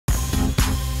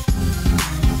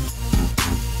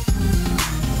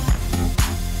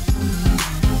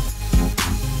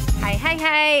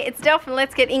Hey, it's Del from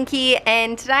Let's Get Inkie,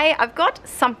 and today I've got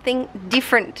something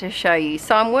different to show you.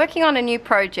 So I'm working on a new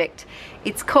project.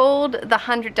 It's called the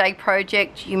 100-Day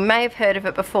Project. You may have heard of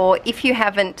it before. If you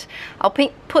haven't, I'll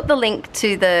put the link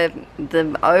to the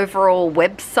overall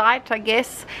website, I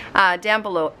guess, down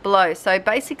below. So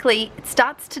basically, it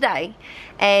starts today,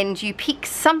 and you pick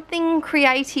something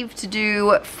creative to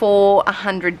do for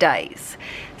 100 days.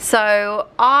 So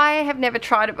I have never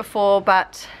tried it before,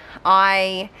 but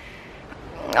I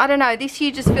don't know, this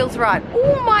year just feels right.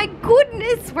 Oh my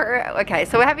goodness, okay,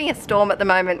 so we're having a storm at the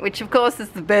moment, which of course is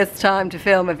the best time to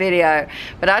film a video,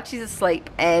 but Archie's asleep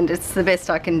and it's the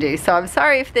best I can do. So I'm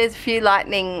sorry if there's a few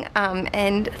lightning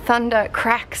and thunder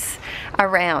cracks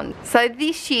around. So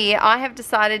this year I have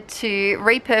decided to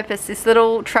repurpose this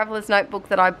little traveler's notebook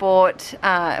that I bought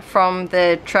from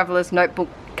the Traveler's Notebook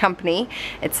company.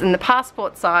 It's in the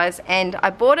passport size, and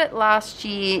I bought it last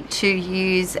year to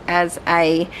use as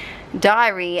a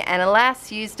diary, and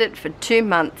alas, used it for 2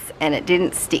 months and it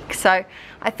didn't stick. So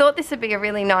I thought this would be a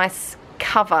really nice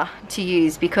cover to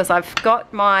use, because I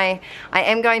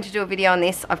am going to do a video on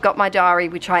this. I've got my diary,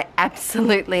 which I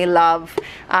absolutely love,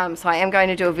 so I am going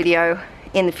to do a video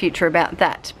in the future about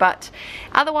that. But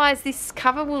otherwise, this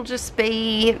cover will just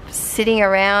be sitting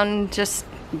around just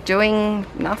doing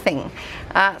nothing.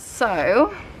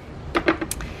 So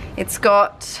it's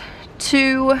got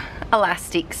 2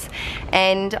 elastics,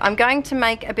 and I'm going to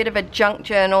make a bit of a junk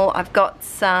journal. I've got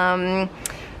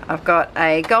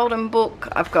a golden book,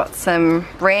 I've got some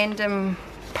random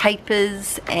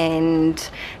papers and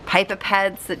paper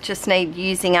pads that just need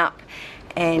using up,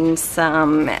 and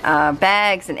some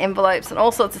bags and envelopes and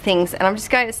all sorts of things, and I'm just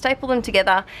going to staple them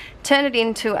together, turn it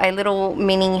into a little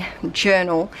mini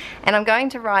journal, and I'm going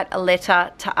to write a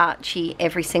letter to Archie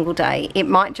every single day. It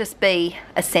might just be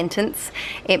a sentence,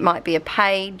 it might be a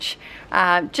page,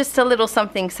 just a little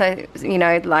something. So, you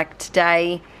know, like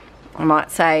today I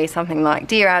might say something like,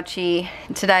 "Dear Archie,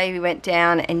 today we went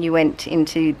down and you went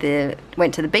to the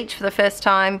beach for the first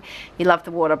time. You love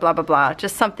the water, blah blah blah."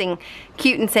 Just something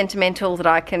cute and sentimental that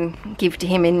I can give to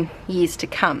him in years to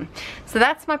come. So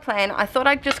that's my plan. I thought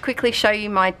I'd just quickly show you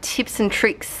my tips and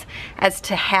tricks as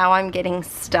to how I'm getting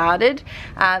started.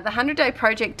 The 100-Day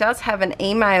Project does have an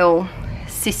email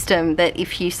system that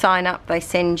if you sign up, they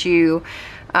send you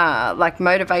like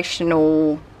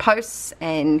motivational posts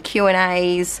and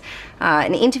Q&As,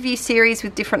 an interview series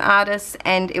with different artists,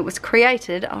 and it was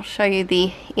created, I'll show you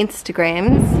the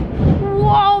Instagrams.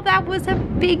 Whoa, that was a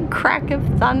big crack of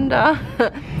thunder.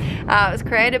 It was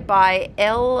created by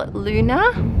Elle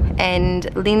Luna and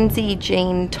Lindsay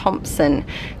Jean Thompson.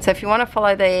 So if you want to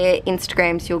follow their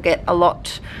Instagrams, you'll get a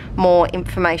lot more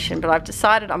information. But I've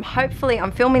decided I'm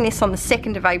filming this on the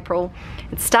 2nd of April.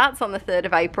 It starts on the 3rd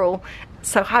of April.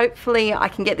 So hopefully I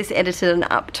can get this edited and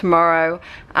up tomorrow,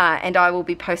 and I will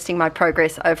be posting my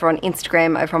progress over on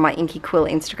Instagram, over on my Inkie QUILL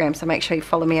Instagram, so make sure you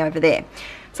follow me over there.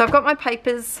 So I've got my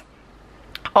papers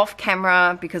off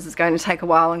camera because it's going to take a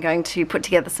while. I'm going to put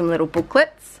together some little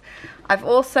booklets. I've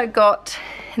also got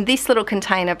this little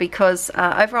container because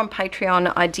over on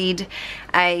Patreon I did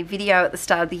a video at the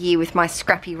start of the year with my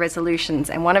scrappy resolutions,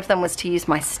 and one of them was to use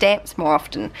my stamps more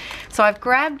often. So I've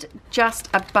grabbed just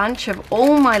a bunch of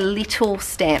all my little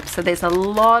stamps. So there's a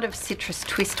lot of Citrus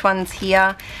Twist ones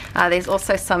here. There's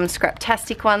also some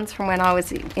Scraptastic ones from when I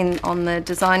was on the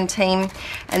design team.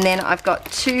 And then I've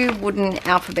got 2 wooden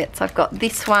alphabets. I've got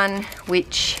this one,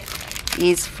 which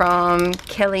is from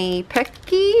Kelly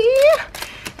Perky,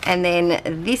 and then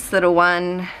this little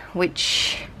one,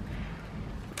 which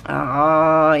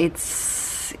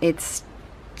it's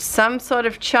some sort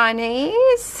of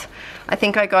Chinese. I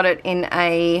think I got it in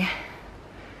a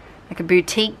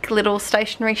boutique little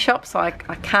stationery shop, so I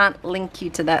can't link you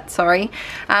to that, sorry.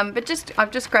 But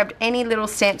I've just grabbed any little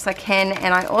stamps I can,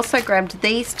 and I also grabbed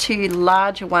these 2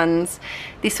 larger ones.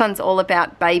 This one's all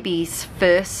about babies'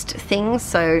 first things,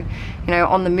 so, you know,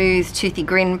 on the move, toothy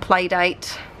grin, play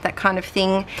date, that kind of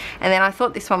thing. And then I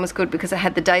thought this one was good because it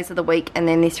had the days of the week and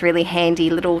then this really handy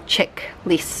little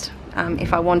checklist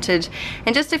if I wanted,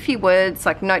 and just a few words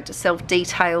like note to self,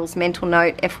 details, mental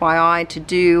note, FYI, to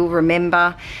do,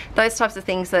 remember, those types of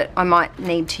things that I might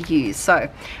need to use. So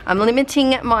I'm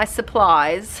limiting my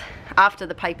supplies after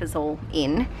the paper's all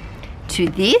in to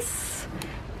this,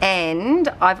 and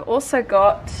I've also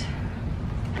got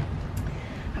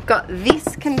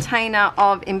this container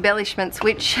of embellishments,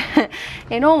 which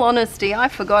in all honesty I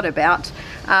forgot about.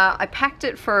 I packed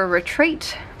it for a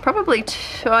retreat probably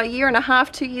a year and a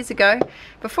half, 2 years ago,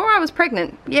 before I was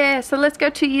pregnant. Yeah, so let's go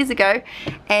 2 years ago,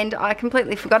 and I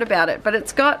completely forgot about it. But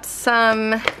it's got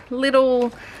some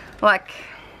little, like,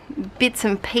 bits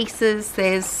and pieces.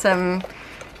 There's some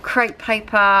crepe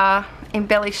paper,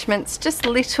 embellishments, just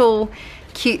little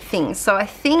cute things. So I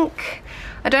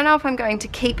don't know if I'm going to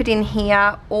keep it in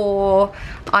here, or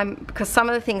because some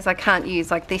of the things I can't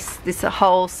use, like this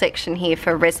whole section here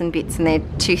for resin bits, and they're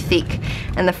too thick,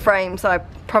 and the frames I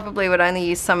probably would only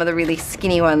use some of the really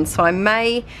skinny ones. So I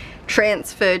may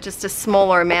transfer just a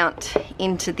smaller amount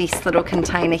into this little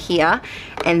container here,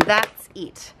 and that's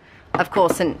it. Of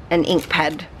course an ink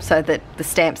pad so that the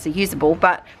stamps are usable,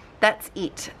 but that's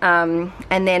it. And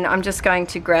then I'm just going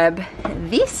to grab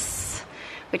this,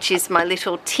 which is my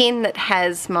little tin that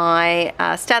has my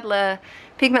Staedtler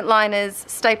pigment liners,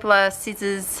 stapler,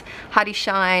 scissors, hiiiii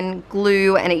Shine,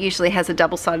 glue, and it usually has a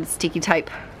double-sided sticky tape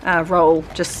roll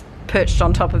just perched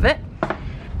on top of it.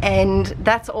 And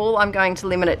that's all I'm going to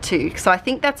limit it to. So I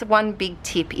think that's one big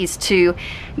tip, is to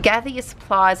gather your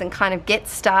supplies and kind of get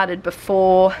started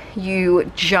before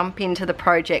you jump into the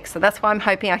project. So that's why I'm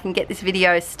hoping I can get this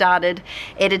video started,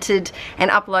 edited, and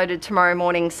uploaded tomorrow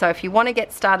morning. So if you want to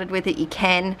get started with it, you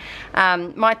can.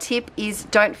 My tip is,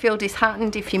 don't feel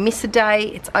disheartened if you miss a day.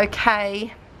 It's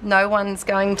okay. No one's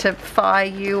going to fire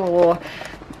you, or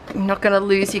you're not going to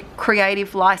lose your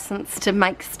creative license to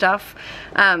make stuff.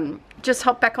 Just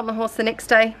hop back on the horse the next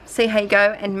day, see how you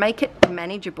go, and make it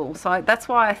manageable. So that's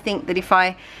why I think that if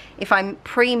I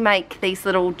pre-make these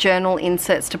little journal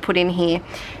inserts to put in here,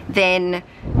 then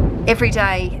every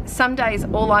day, some days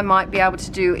all I might be able to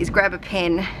do is grab a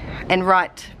pen and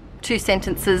write 2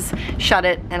 sentences, shut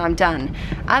it, and I'm done.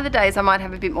 Other days I might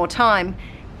have a bit more time,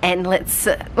 and let's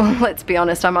be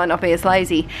honest, I might not be as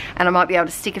lazy, and I might be able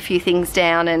to stick a few things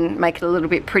down and make it a little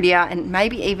bit prettier, and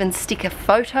maybe even stick a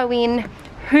photo in.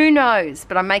 Who knows?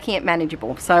 But I'm making it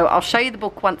manageable. So I'll show you the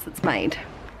book once it's made.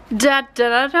 Da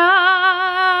da da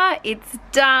da! It's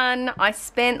done. I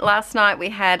spent last night, we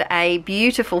had a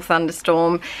beautiful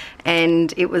thunderstorm,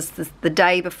 and it was the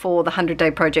day before the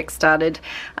 100-day project started.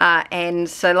 And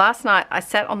so last night I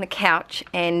sat on the couch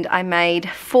and I made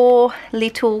 4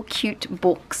 little cute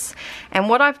books. And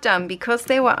what I've done, because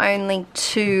there were only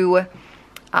 2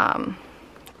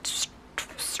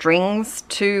 strings,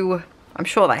 2, I'm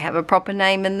sure they have a proper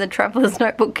name in the Traveller's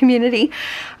Notebook community.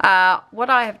 What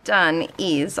I have done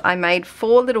is I made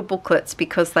 4 little booklets,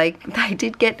 because they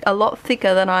did get a lot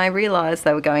thicker than I realised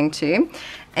they were going to,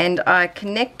 and I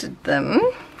connected them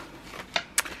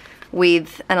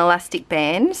with an elastic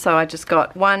band. So I just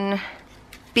got one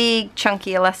big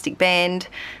chunky elastic band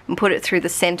and put it through the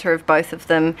centre of both of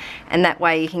them, and that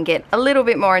way you can get a little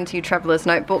bit more into your Traveller's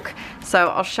Notebook. So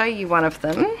I'll show you one of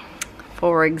them.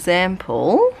 For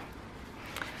example,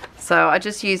 so I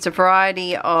just used a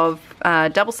variety of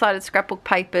double-sided scrapbook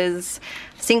papers,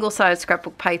 single-sided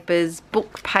scrapbook papers,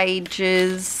 book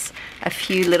pages, a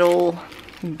few little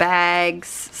bags,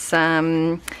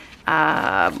 some,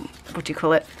 what do you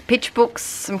call it, pitch books,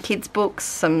 some kids books,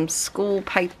 some school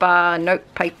paper,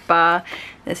 note paper.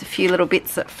 There's a few little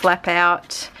bits that flap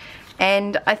out,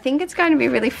 and I think it's going to be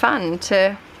really fun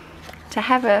to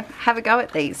have a go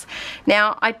at these.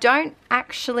 Now, I don't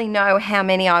actually know how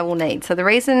many I will need. So the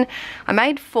reason I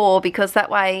made 4, because that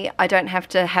way I don't have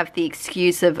to have the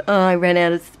excuse of, oh, I ran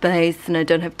out of space and I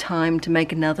don't have time to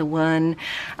make another one.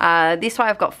 This way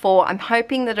I've got 4. I'm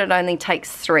hoping that it only takes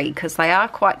 3, because they are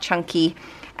quite chunky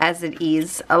as it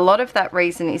is. A lot of that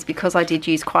reason is because I did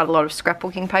use quite a lot of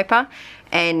scrapbooking paper,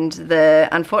 and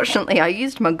unfortunately I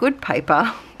used my good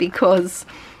paper because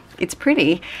it's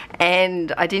pretty,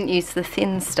 and I didn't use the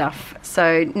thin stuff.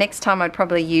 So next time I'd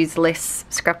probably use less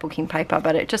scrapbooking paper,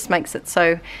 but it just makes it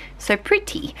so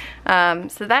pretty.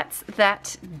 So that's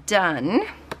that done.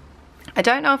 I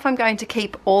don't know if I'm going to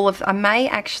keep all of, I may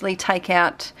actually take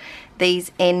out these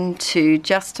N2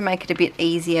 just to make it a bit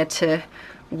easier to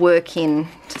work in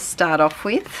to start off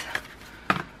with.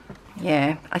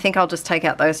 Yeah, I think I'll just take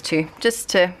out those 2 just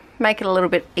to make it a little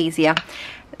bit easier.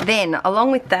 Then,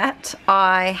 along with that,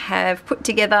 I have put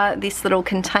together this little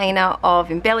container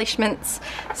of embellishments.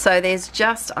 So there's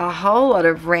just a whole lot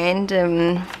of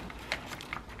random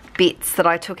bits that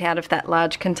I took out of that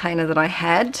large container that I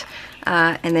had.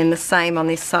 And then the same on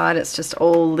this side, it's just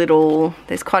all little,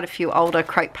 there's quite a few older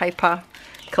crepe paper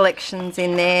collections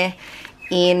in there.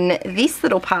 In this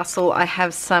little parcel, I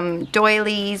have some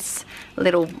doilies,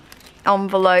 little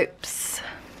envelopes,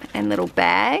 and little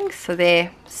bags, so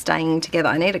they're staying together.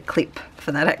 I need a clip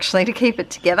for that actually to keep it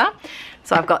together.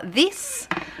 So I've got this,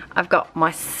 I've got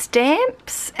my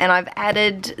stamps, and I've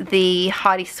added the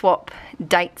hiiiii Swap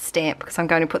date stamp because I'm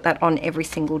going to put that on every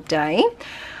single day.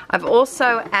 I've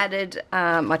also added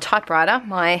my typewriter,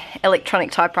 my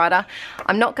electronic typewriter.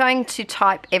 I'm not going to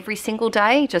type every single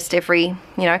day, just every,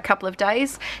 couple of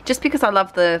days, just because I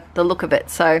love the look of it.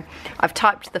 So I've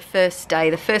typed the first day.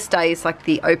 The first day is like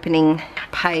the opening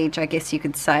page, I guess you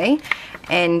could say.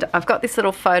 And I've got this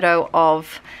little photo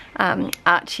of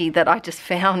Archie that I just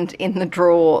found in the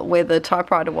drawer where the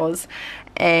typewriter was,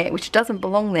 which doesn't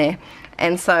belong there.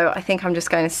 And so I think I'm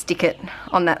just going to stick it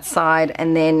on that side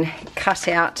and then cut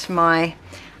out my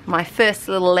first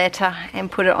little letter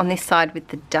and put it on this side with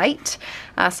the date.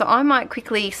 So I might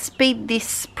quickly speed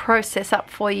this process up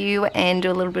for you and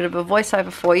do a little bit of a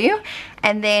voiceover for you.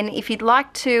 And then if you'd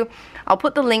like to, I'll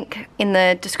put the link in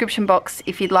the description box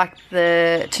if you'd like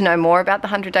to know more about the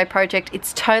 100-day project.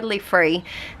 It's totally free.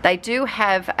 They do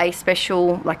have a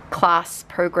special like class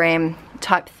program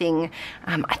type thing.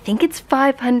 I think it's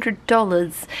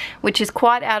 $500, which is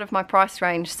quite out of my price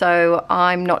range, so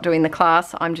I'm not doing the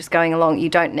class. I'm just going along. You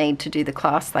don't need to do the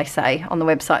class, they say on the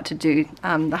website, to do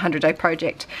the 100-day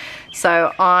project.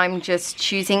 So I'm just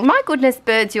choosing, my goodness,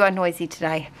 birds, you are noisy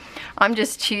today. I'm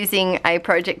just choosing a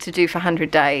project to do for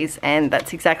 100 days, and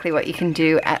that's exactly what you can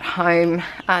do at home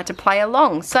to play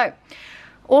along. So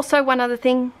also, one other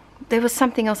thing, there was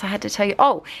something else I had to tell you.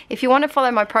 Oh, if you want to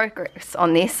follow my progress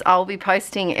on this, I'll be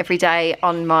posting every day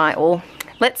on my, or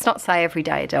let's not say every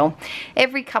day, Adele,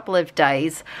 every couple of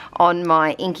days on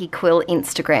my Inkie Quill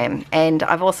Instagram. And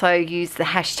I've also used the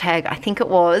hashtag, I think it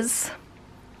was,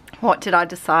 what did I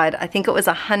decide? I think it was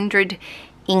 100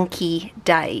 Inkie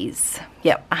days.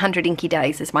 Yep, 100 Inkie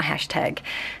days is my hashtag.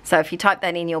 So if you type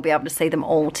that in, you'll be able to see them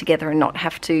all together and not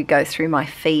have to go through my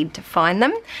feed to find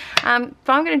them. But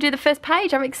I'm going to do the first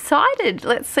page. I'm excited.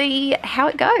 Let's see how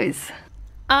it goes.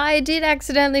 I did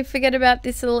accidentally forget about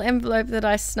this little envelope that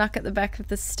I snuck at the back of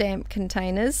the stamp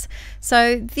containers.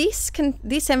 So this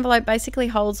envelope basically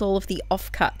holds all of the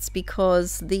offcuts,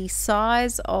 because the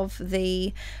size of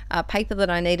the paper that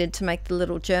I needed to make the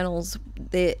little journals,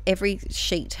 every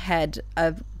sheet had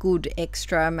a good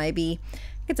extra, maybe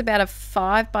it's about a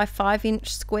 5 by 5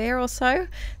 inch square or so.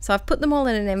 So I've put them all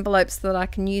in an envelope so that I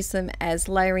can use them as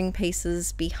layering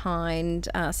pieces behind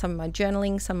some of my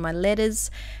journaling, some of my letters,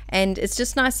 and it's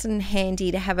just nice and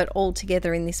handy to have it all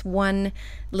together in this one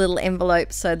little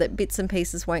envelope so that bits and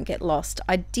pieces won't get lost.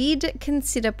 I did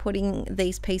consider putting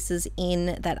these pieces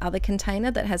in that other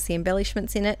container that has the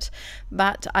embellishments in it,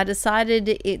 but I decided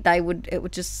it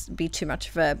would just be too much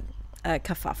of a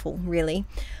kerfuffle, really.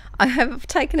 I have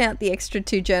taken out the extra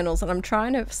 2 journals and I'm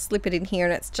trying to slip it in here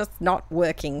and it's just not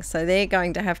working, so they're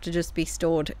going to have to just be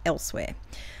stored elsewhere.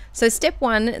 So step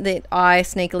 1 that I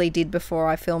sneakily did before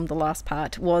I filmed the last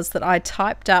part was that I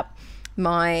typed up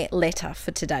my letter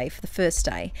for today, for the first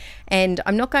day, and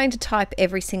I'm not going to type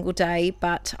every single day,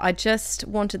 but I just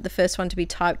wanted the first one to be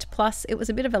typed, plus it was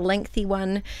a bit of a lengthy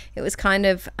one. It was kind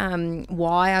of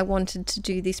why I wanted to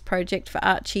do this project for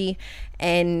Archie,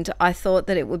 and I thought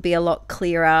that it would be a lot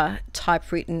clearer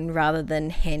typewritten rather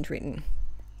than handwritten.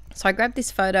 So I grabbed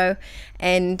this photo,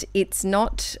 and it's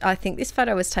not, I think this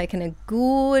photo was taken a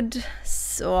good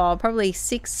probably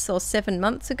 6 or 7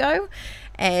 months ago,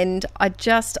 and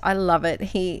I love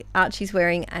it. Archie's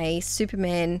wearing a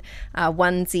Superman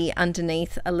onesie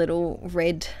underneath a little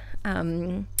red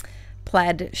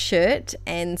plaid shirt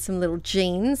and some little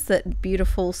jeans that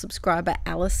beautiful subscriber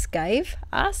Alice gave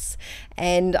us,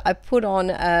 and I put on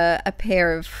a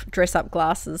pair of dress-up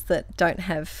glasses that don't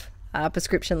have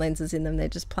prescription lenses in them. They're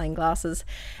just plain glasses,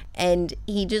 and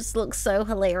he just looks so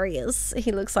hilarious.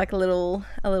 He looks like a little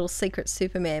secret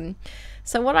Superman.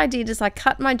 So what I did is I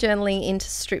cut my journaling into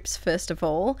strips first of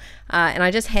all, and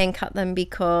I just hand cut them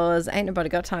because ain't nobody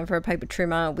got time for a paper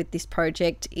trimmer with this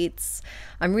project.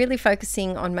 I'm really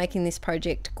focusing on making this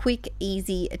project quick,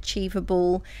 easy,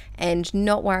 achievable, and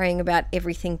not worrying about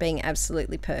everything being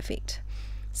absolutely perfect.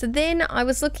 So then I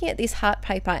was looking at this heart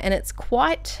paper, and it's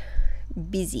quite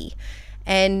busy,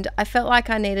 and I felt like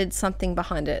I needed something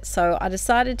behind it, so I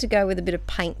decided to go with a bit of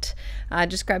paint. I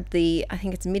just grabbed I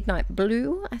think it's Midnight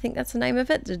Blue, I think that's the name of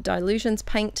it, the Dilutions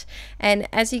paint, and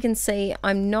as you can see,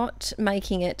 I'm not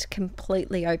making it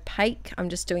completely opaque. I'm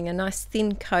just doing a nice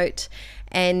thin coat,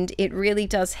 and it really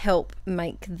does help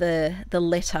make the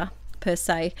letter per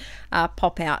se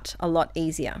pop out a lot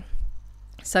easier.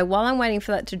 So while I'm waiting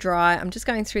for that to dry, I'm just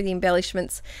going through the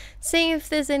embellishments, seeing if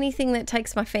there's anything that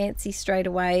takes my fancy straight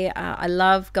away. I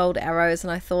love gold arrows,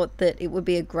 and I thought that it would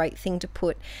be a great thing to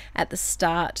put at the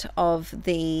start of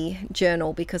the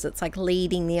journal because it's like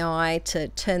leading the eye to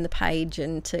turn the page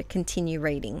and to continue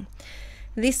reading.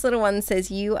 This little one says,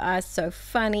 "You are so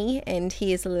funny," and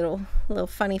here's a little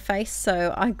funny face,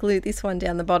 so I glued this one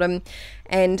down the bottom.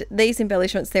 And these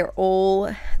embellishments, they're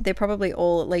probably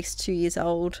all at least 2 years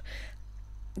old,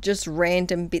 just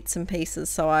random bits and pieces,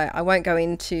 so I won't go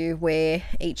into where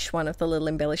each one of the little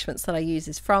embellishments that I use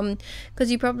is from,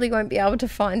 because you probably won't be able to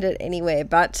find it anywhere.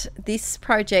 But this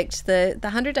project, the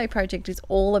 100-day project, is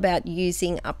all about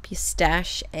using up your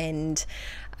stash and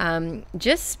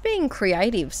just being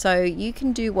creative, so you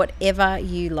can do whatever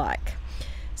you like.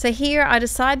 So here I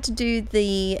decided to do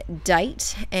the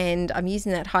date, and I'm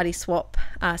using that hiiiii swap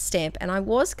stamp, and I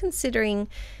was considering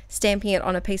stamping it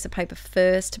on a piece of paper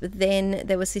first, but then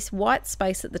there was this white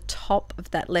space at the top of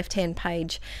that left-hand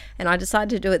page, and I decided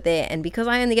to do it there. And because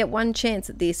I only get one chance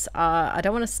at this, I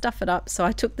don't want to stuff it up, so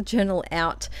I took the journal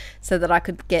out so that I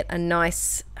could get a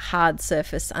nice hard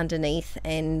surface underneath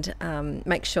and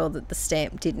make sure that the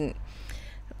stamp didn't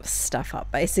stuff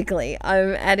up. Basically,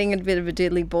 I'm adding a bit of a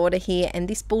doodly border here, and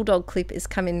this bulldog clip is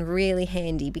coming really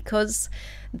handy because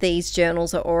these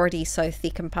journals are already so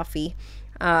thick and puffy,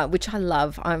 which I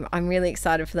love. I'm really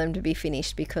excited for them to be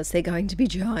finished because they're going to be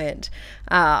giant,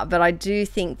 but I do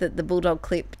think that the bulldog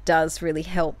clip does really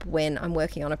help when I'm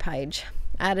working on a page.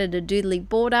 Added a doodly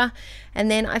border,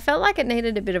 and then I felt like it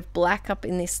needed a bit of black up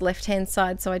in this left hand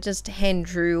side, so I just hand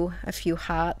drew a few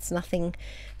hearts, nothing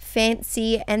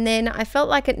fancy. And then I felt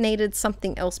like it needed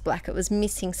something else black. It was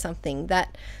missing something.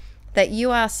 That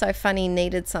 "You are so funny"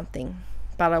 needed something,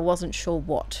 but I wasn't sure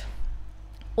what.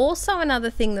 Also, another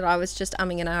thing that I was just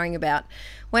umming and ahhing about,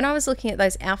 when I was looking at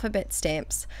those alphabet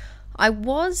stamps, I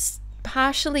was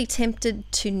partially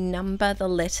tempted to number the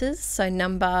letters. So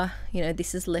number,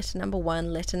 this is letter number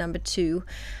 1, letter number 2,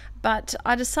 but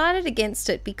I decided against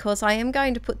it because I am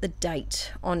going to put the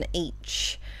date on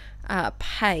each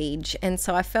page, and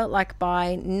so I felt like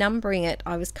by numbering it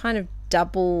I was kind of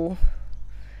double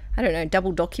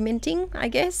documenting, I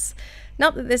guess.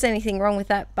 Not that there's anything wrong with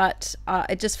that, but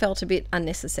it just felt a bit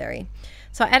unnecessary.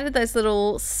 So I added those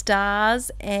little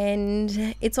stars,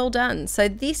 and it's all done. So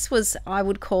this was, I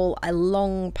would call, a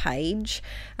long page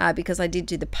because I did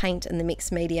do the paint and the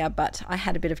mixed media, but I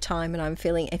had a bit of time and I'm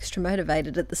feeling extra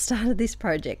motivated at the start of this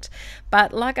project.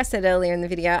 But like I said earlier in the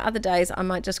video, other days I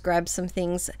might just grab some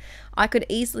things. I could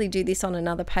easily do this on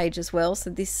another page as well. So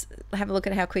this, have a look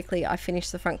at how quickly I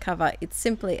finished the front cover. It's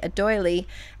simply a doily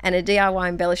and a DIY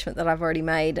embellishment that I've already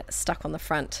made stuck on the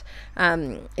front.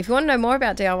 If you want to know more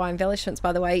about DIY embellishments,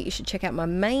 by the way, you should check out my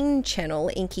main channel,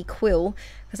 Inkie QUILL,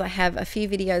 because I have a few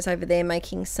videos over there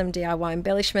making some DIY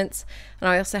embellishments, and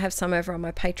I also have some over on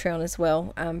my Patreon as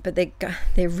well. But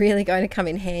they're really going to come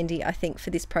in handy, I think, for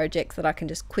this project, that I can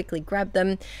just quickly grab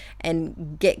them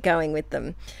and get going with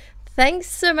them. Thanks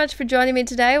so much for joining me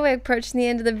today. We're approaching the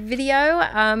end of the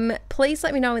video. Please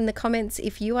let me know in the comments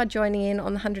if you are joining in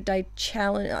on the 100-day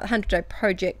challenge, 100-day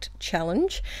project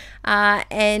challenge.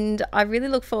 And I really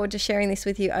look forward to sharing this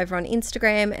with you over on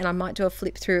Instagram, and I might do a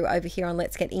flip through over here on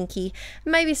Let's Get Inkie,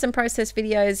 maybe some process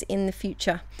videos in the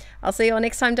future. I'll see you all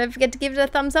next time. Don't forget to give it a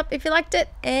thumbs up if you liked it,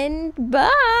 and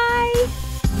bye!